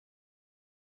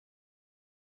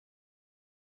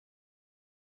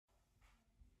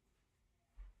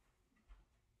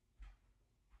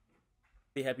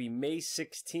Happy May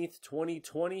 16th,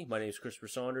 2020. My name is Christopher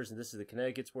Saunders, and this is the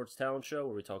Connecticut Sports Talent Show,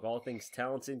 where we talk all things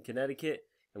talents in Connecticut,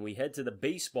 and we head to the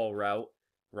baseball route.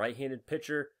 Right-handed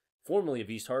pitcher, formerly of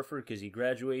East Hartford, because he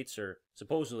graduates, or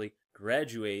supposedly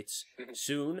graduates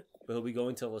soon, but he'll be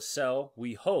going to Lasell,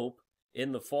 we hope,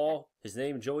 in the fall. His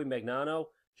name is Joey Magnano.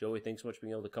 Joey, thanks so much for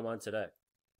being able to come on today.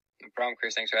 No problem,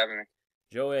 Chris. Thanks for having me.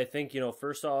 Joey, I think,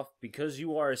 first off, because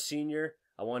you are a senior,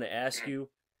 I want to ask you,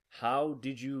 how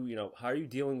are you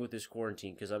dealing with this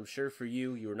quarantine? Because I'm sure for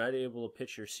you, you were not able to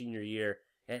pitch your senior year.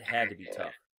 It had to be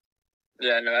tough.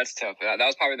 Yeah, no, that's tough. That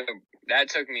was probably that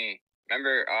took me.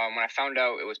 Remember when I found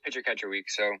out it was pitcher catcher week?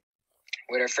 So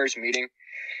we had our first meeting,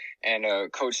 and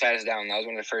coach sat us down. That was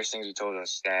one of the first things he told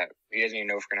us, that he doesn't even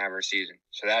know if we're gonna have our season.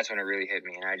 So that's when it really hit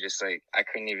me, and I just I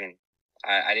couldn't even.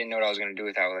 I didn't know what I was gonna do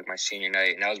without my senior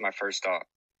night, and that was my first thought.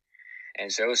 And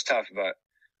so it was tough, but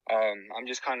I'm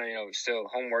just kind of still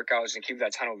home workouts and keep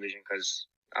that tunnel vision, because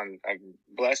I'm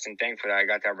blessed and thankful that I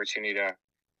got the opportunity to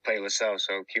play Lasell.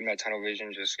 So keeping that tunnel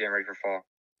vision, just getting ready for fall,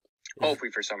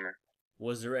 hopefully for summer.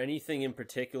 Was there anything in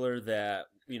particular that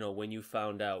when you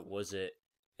found out? Was it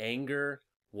anger?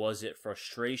 Was it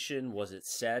frustration? Was it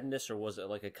sadness? Or was it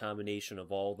like a combination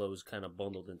of all those kind of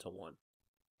bundled into one?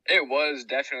 It was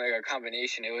definitely a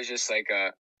combination. It was just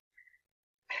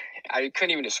I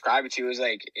couldn't even describe it to you. It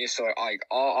was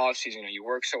all off season. You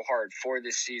work so hard for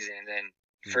this season, and then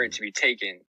for it to be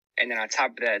taken, and then on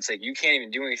top of that, it's you can't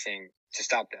even do anything to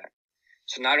stop that.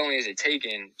 So not only is it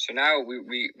taken, so now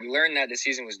we learned that the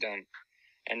season was done,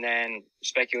 and then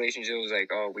speculations. It was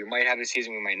we might have the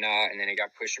season, we might not, and then it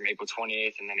got pushed from April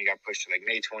 28th, and then it got pushed to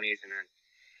May 20th, and then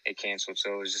it canceled.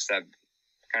 So it was just that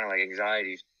kind of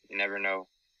anxiety. You never know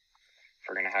if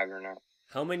we're gonna have it or not.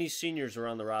 How many seniors are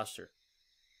on the roster?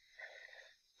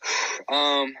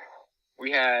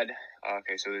 We had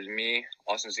so there's me,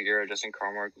 Austin Segura, Justin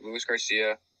Carmark, Luis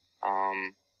Garcia,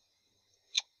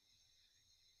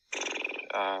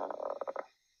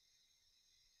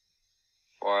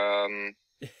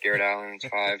 Garrett Allen's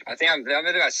 5. I think I'm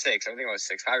about 6. I think it was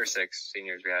 6, 5 or 6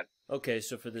 seniors we had. Okay,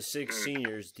 so for the 6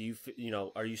 seniors, do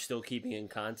are you still keeping in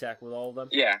contact with all of them?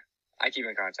 Yeah, I keep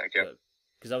in contact. Yeah.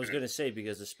 Because I was going to say,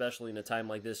 because especially in a time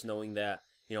like this, knowing that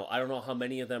I don't know how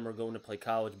many of them are going to play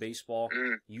college baseball.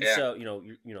 Yourself,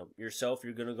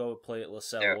 you're going to go play at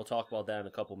Lasell. Yeah. We'll talk about that in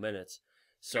a couple minutes.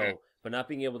 So, but not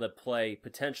being able to play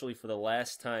potentially for the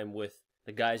last time with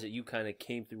the guys that you kind of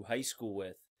came through high school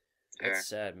with, that's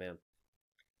sad, man.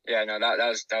 Yeah, no, that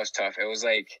was tough. It was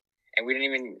and we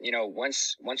didn't even,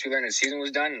 once we learned the season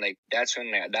was done, that's when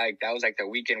that was the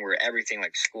weekend where everything,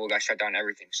 school got shut down,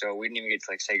 everything. So we didn't even get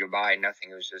to say goodbye, nothing.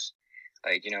 It was just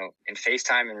in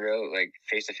FaceTime and real,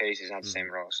 face to face is not the same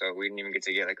at all. So we didn't even get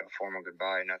to get a formal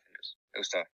goodbye, nothing. It was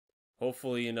tough.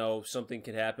 Hopefully, something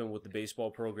could happen with the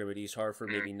baseball program at East Hartford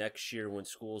maybe next year when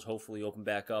schools hopefully open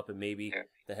back up, and maybe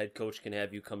the head coach can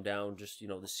have you come down, just,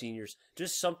 the seniors,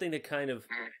 just something to kind of,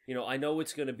 I know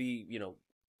it's going to be,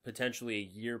 potentially a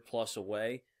year plus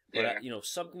away, but,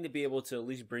 something to be able to at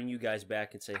least bring you guys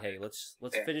back and say, hey, let's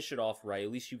finish it off right,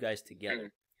 at least you guys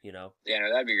together, Yeah, no,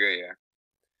 that'd be great, yeah.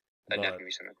 That'd definitely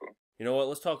be something cool. You know what,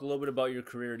 let's talk a little bit about your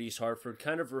career at East Hartford.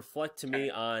 Kind of reflect to me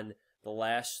on the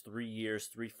last 3 years,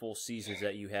 3 full seasons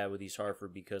that you had with East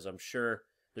Hartford, because I'm sure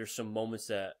there's some moments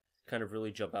that kind of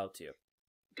really jump out to you.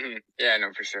 Yeah,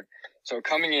 no, for sure. So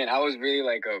coming in, I was really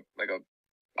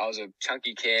I was a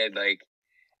chunky kid.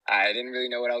 I didn't really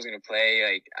know what I was going to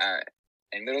play.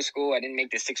 In middle school, I didn't make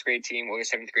the 6th grade team or the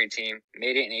 7th grade team.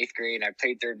 Made it in 8th grade, and I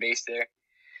played third base there.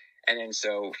 And then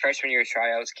so freshman year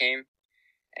tryouts came,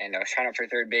 and I was trying out for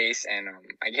third base, and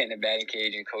I get in the batting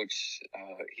cage, and coach,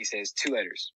 he says 2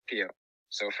 letters, P.O.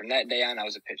 So from that day on, I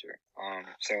was a pitcher.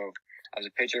 So I was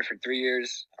a pitcher for 3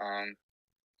 years.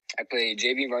 I played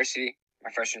JV varsity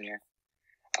my freshman year,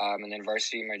 and then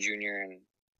varsity my junior, and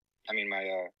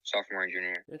my sophomore and junior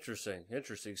year.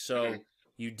 Interesting. So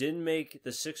you didn't make the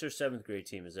 6th or 7th grade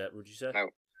team, is that what you said? No.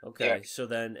 Okay, yeah. So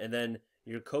then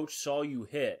your coach saw you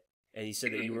hit, and he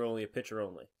said that you were only a pitcher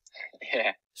only.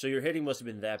 Yeah. So your hitting must have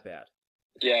been that bad.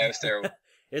 Yeah, it was terrible.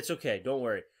 It's okay. Don't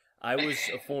worry. I was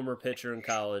a former pitcher in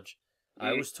college.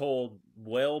 I was told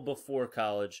well before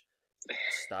college,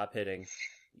 stop hitting.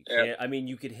 You can't,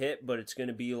 you could hit, but it's going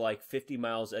to be 50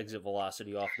 miles exit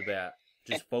velocity off the bat.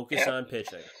 Just focus on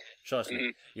pitching. Trust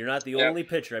me. You're not the only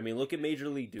pitcher. Look at Major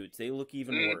League dudes. They look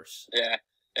even worse. Yeah.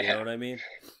 You know what I mean?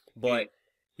 But,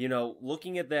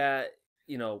 looking at that,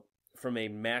 from a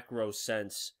macro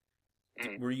sense,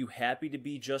 were you happy to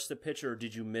be just a pitcher, or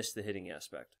did you miss the hitting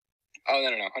aspect? Oh,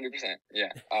 no, 100%. Yeah.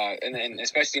 And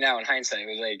especially now in hindsight, it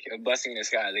was a blessing in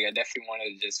disguise. I definitely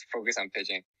wanted to just focus on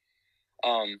pitching.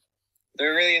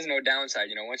 there really is no downside.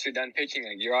 Once you're done pitching,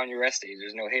 like you're on your rest days.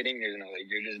 There's no hitting. There's no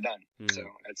you're just done. So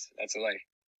that's a life.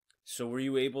 So were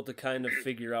you able to kind of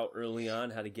figure out early on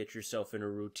how to get yourself in a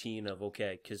routine of,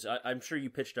 okay, because I'm sure you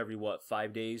pitched every,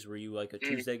 5 days? Were you like a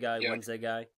Tuesday guy, Wednesday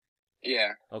guy?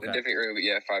 Yeah. Okay. Definitely early,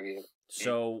 yeah, 5 years.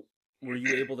 So were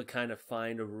you able to kind of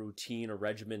find a routine, a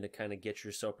regimen to kind of get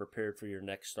yourself prepared for your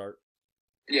next start?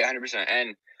 Yeah, 100%.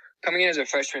 And coming in as a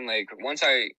freshman, once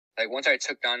I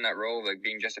took on that role,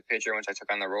 being just a pitcher, once I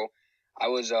took on that role, I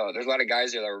was there's a lot of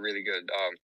guys there that were really good.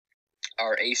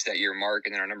 Our ace that year, Mark,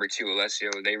 and then our number 2,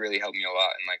 Lasell, they really helped me a lot.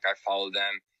 And I followed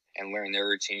them and learned their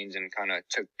routines and kind of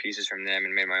took pieces from them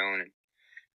and made my own. And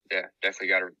yeah,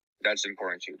 definitely that's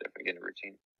important too. Definitely getting a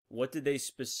routine. What did they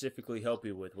specifically help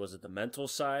you with? Was it the mental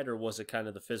side or was it kind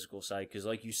of the physical side? Because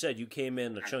like you said, you came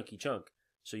in a chunky chunk,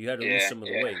 so you had to lose some of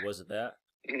the weight. Was it that?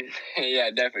 Yeah,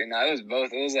 definitely. No, it was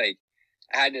both. It was I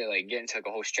had to get into a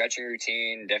whole stretching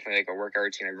routine, definitely a workout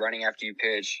routine, running after you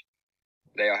pitch.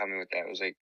 They all helped me with that. It was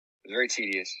very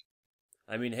tedious.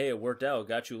 I mean, hey, it worked out. It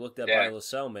got you looked at by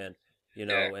Lasell, man.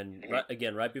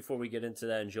 And right before we get into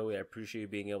that, and Joey, I appreciate you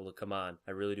being able to come on.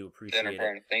 I really do appreciate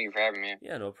it. Thank you for having me.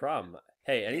 Yeah, no problem.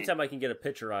 Hey, anytime I can get a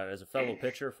pitcher on, as a fellow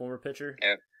pitcher, former pitcher,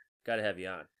 got to have you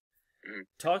on.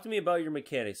 Talk to me about your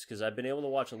mechanics, because I've been able to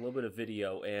watch a little bit of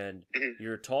video, and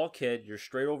you're a tall kid, you're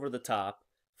straight over the top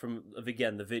from,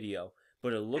 again, the video,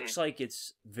 but it looks like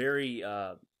it's very,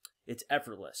 it's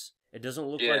effortless. It doesn't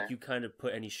look like you kind of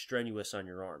put any strenuous on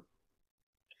your arm.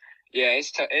 Yeah,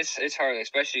 it's hard,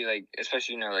 especially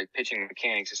pitching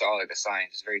mechanics. It's all a science.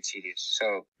 It's very tedious.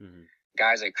 So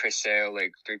guys like Chris Sale,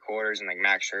 3/4, and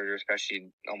Max Scherzer,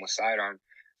 especially almost sidearm.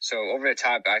 So over the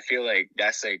top, I feel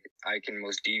that's I can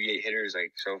most deviate hitters.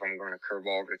 So if I'm going a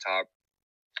curveball over the top,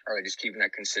 or just keeping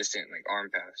that consistent arm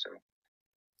path. So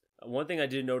one thing I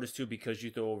did notice too, because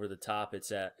you throw over the top, it's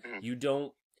that you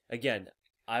don't. Again,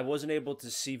 I wasn't able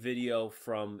to see video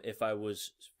from if I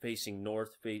was facing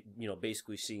north,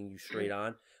 basically seeing you straight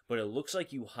on, but it looks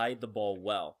like you hide the ball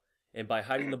well. And by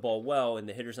hiding the ball well and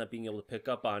the hitter's not being able to pick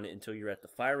up on it until you're at the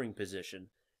firing position,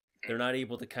 they're not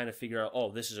able to kind of figure out,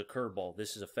 oh, this is a curveball,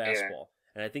 this is a fastball.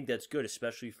 And I think that's good,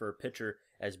 especially for a pitcher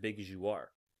as big as you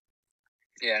are.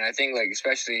 Yeah, and I think,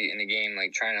 especially in the game,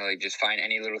 trying to, just find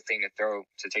any little thing to throw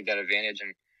to take that advantage.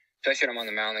 And especially when I'm on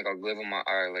the mound, I'll wiggle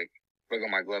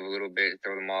my glove a little bit,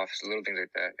 throw them off, so little things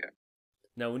like that, yeah.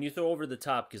 Now, when you throw over the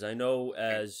top, because I know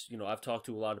I've talked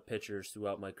to a lot of pitchers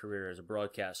throughout my career as a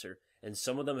broadcaster, and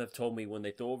some of them have told me when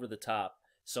they throw over the top,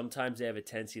 sometimes they have a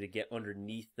tendency to get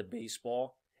underneath the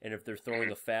baseball, and if they're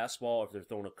throwing a fastball, if they're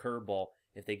throwing a curveball,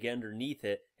 if they get underneath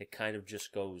it, it kind of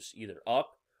just goes either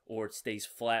up or it stays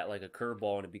flat like a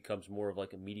curveball and it becomes more of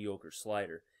a mediocre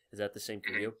slider. Is that the same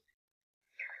for you?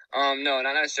 No,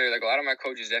 not necessarily. A lot of my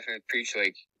coaches definitely preach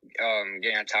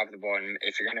getting on top of the ball, and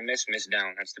if you're gonna miss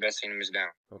down. That's the best thing to miss down.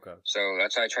 Okay. So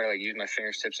that's why I try to use my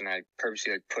fingertips and I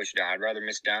purposely push down. I'd rather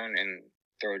miss down and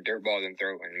throw a dirt ball than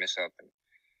throw and miss up.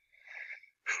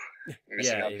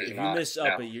 If you miss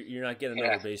up, you're not getting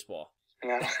another baseball.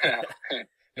 No.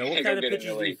 Now, what kind of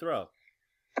pitches do you throw?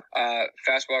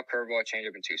 Fastball, curveball,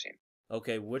 changeup, and two-seam.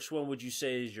 Okay, which one would you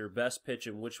say is your best pitch,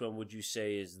 and which one would you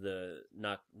say is the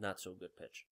not so good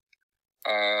pitch?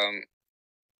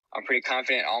 I'm pretty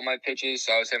confident in all my pitches,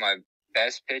 so I would say my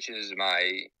best pitch is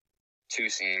my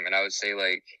two-seam, and I would say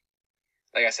like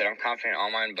I said, I'm confident in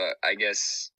all mine, but I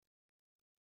guess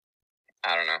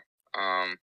I don't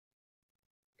know.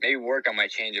 Maybe work on my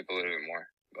changeup a little bit more.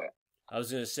 But I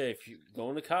was gonna say, if you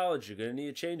going to college, you're gonna need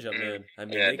a changeup, man. I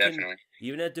mean, yeah, definitely.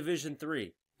 Even at Division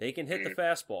III, they can hit the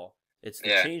fastball. It's the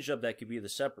changeup that could be the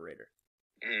separator.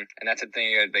 And that's the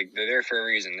thing. They're there for a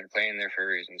reason. They're playing there for a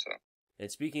reason. So. And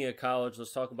speaking of college,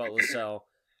 let's talk about Lasell.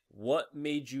 What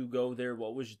made you go there?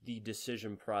 What was the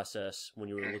decision process when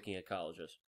you were looking at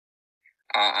colleges?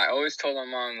 I always told my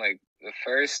mom the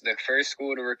first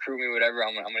school to recruit me, whatever,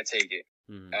 I'm gonna take it.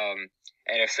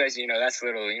 And especially that's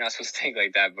little, you're not supposed to think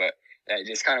like that, but that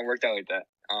just kind of worked out like that.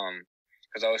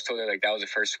 Because I always told her that was the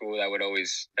first school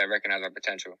that recognized my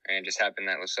potential, and it just happened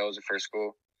that Lasell was the first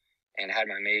school, and I had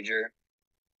my major.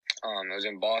 I was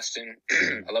in Boston.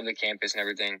 I love the campus and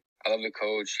everything. I love the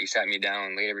coach. He sat me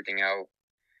down, laid everything out.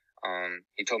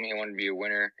 He told me he wanted to be a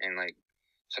winner and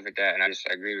stuff like that, and I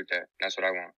agreed with that. That's what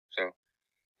I want. So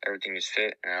everything just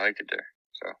fit, and I liked it there.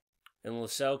 So. And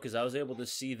Lasell, because I was able to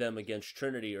see them against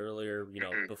Trinity earlier,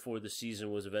 before the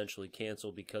season was eventually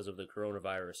canceled because of the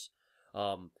coronavirus.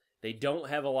 They don't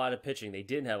have a lot of pitching. They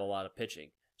didn't have a lot of pitching.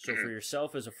 So for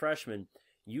yourself as a freshman,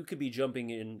 you could be jumping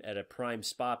in at a prime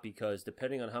spot because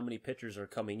depending on how many pitchers are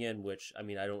coming in, which, I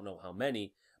mean, I don't know how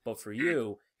many, but for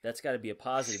you, that's got to be a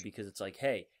positive because it's like,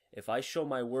 hey, if I show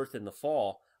my worth in the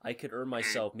fall, I could earn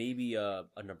myself maybe a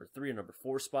number 3, a number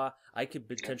 4 spot. I could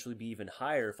potentially be even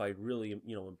higher if I really,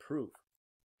 improve.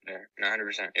 Yeah,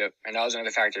 100%. Yep. And that was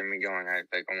another factor in me going. I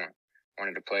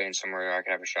wanted to play in somewhere where I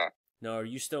could have a shot. Now, are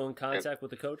you still in contact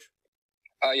with the coach?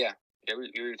 Yeah. Yeah,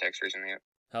 we were text recently. Yep.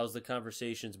 How's the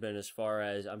conversations been as far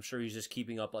as, I'm sure he's just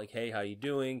keeping up like, hey, how you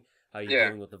doing? How you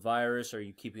doing with the virus? Are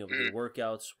you keeping up with your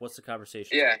workouts? What's the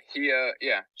conversation like?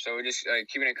 So we're just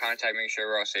keeping in contact, making sure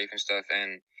we're all safe and stuff.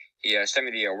 And he sent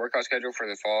me the workout schedule for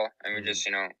the fall, and we just,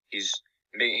 he's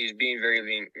being very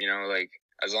lean. Like,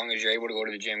 as long as you're able to go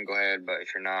to the gym, go ahead. But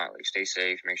if you're not, like, stay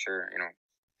safe. Make sure,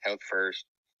 health first.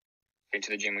 Get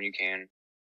to the gym when you can.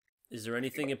 Is there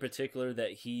anything in particular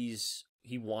that he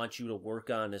wants you to work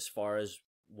on as far as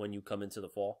when you come into the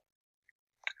fall?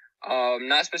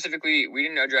 Not specifically. We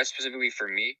didn't address specifically for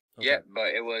me yet, but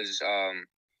it was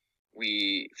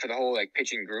for the whole like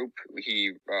pitching group.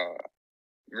 He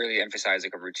really emphasized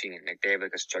like a routine. Like they have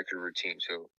like a structured routine,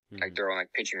 so like their own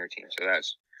like pitching routine. So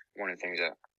that's one of the things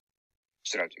that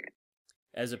stood out to me.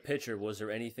 As a pitcher, was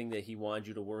there anything that he wanted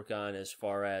you to work on as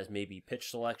far as maybe pitch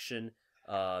selection?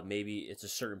 Maybe it's a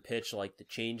certain pitch like the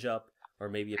changeup, or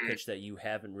maybe a pitch that you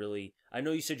haven't really. I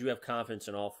know you said you have confidence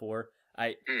in all 4.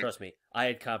 Trust me, I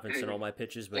had confidence in all my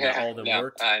pitches, but not all of them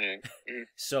worked. I know.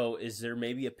 So is there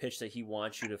maybe a pitch that he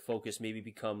wants you to focus, maybe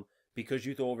become, because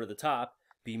you throw over the top,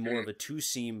 be more of a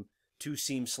two-seam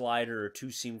slider or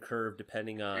two-seam curve,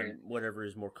 depending on whatever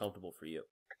is more comfortable for you?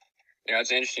 Yeah,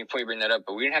 that's an interesting point you bring that up,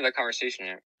 but we didn't have that conversation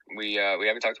yet. We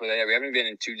haven't talked about that yet. We haven't been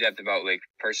in too depth about like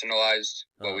personalized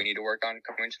what we need to work on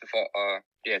coming into the fall.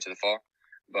 To the fall.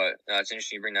 But it's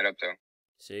interesting you bring that up though.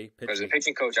 See, because the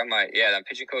pitching coach, that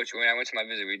pitching coach. When I went to my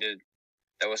visit,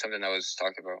 that was something that was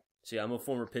talked about. See, I'm a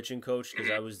former pitching coach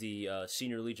because I was the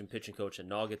senior Legion pitching coach at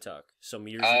Naugatuck some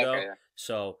years ago. Okay, yeah.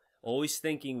 So always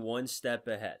thinking one step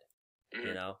ahead,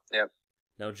 Yep.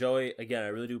 Now, Joey, again, I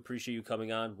really do appreciate you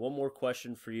coming on. One more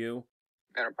question for you.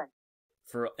 No problem.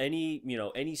 For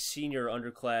any senior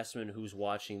underclassman who's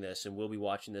watching this and will be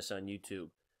watching this on YouTube,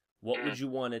 what would you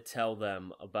want to tell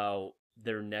them about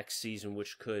their next season,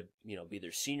 which could, be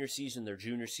their senior season, their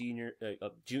junior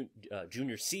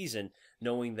season,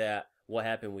 knowing that what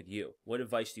happened with you? What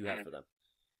advice do you have for them?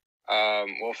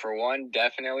 Well, for one,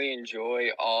 definitely enjoy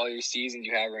all your seasons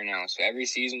you have right now. So every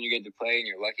season you get to play and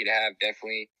you're lucky to have,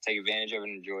 definitely take advantage of it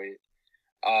and enjoy it.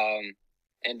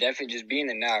 And definitely just be in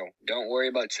the now. Don't worry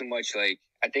about too much. Like,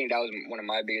 I think that was one of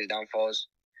my biggest downfalls.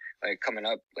 Like, coming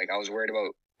up, like, I was worried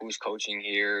about who's coaching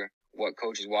here, what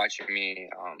coach is watching me,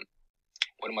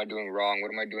 what am I doing wrong?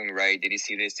 What am I doing right? Did he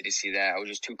see this? Did he see that? I was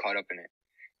just too caught up in it.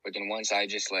 But then once I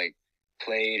just, like,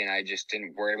 played and I just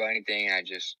didn't worry about anything, and I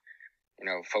just,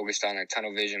 focused on a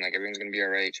tunnel vision, like, everything's going to be all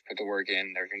right. Just put the work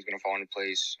in. Everything's going to fall into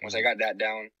place. Once I got that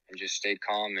down and just stayed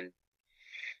calm and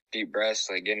deep breaths,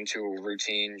 like, get into a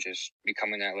routine, just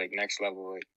becoming that, like, next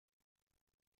level. Like,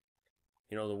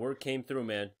 the work came through,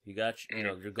 man. You got,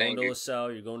 you're going to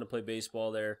Lasell. You're going to play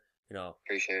baseball there.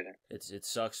 Appreciate it. It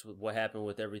sucks with what happened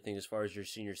with everything as far as your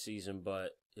senior season,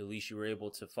 but at least you were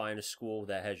able to find a school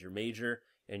that has your major,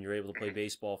 and you're able to play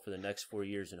baseball for the next 4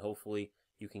 years, and hopefully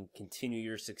you can continue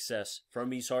your success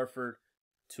from East Hartford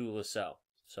to Lasell.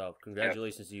 So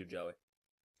congratulations to you, Joey.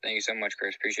 Thank you so much,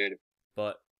 Chris. Appreciate it.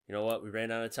 But you know what? We ran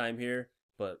out of time here,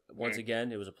 but once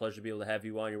again, it was a pleasure to be able to have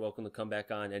you on. You're welcome to come back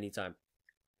on anytime.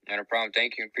 Not a problem.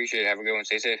 Thank you. Appreciate it. Have a good one.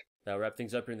 Stay safe. That'll wrap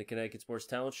things up here in the Connecticut Sports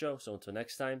Talent Show. So until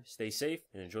next time, stay safe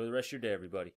and enjoy the rest of your day, everybody.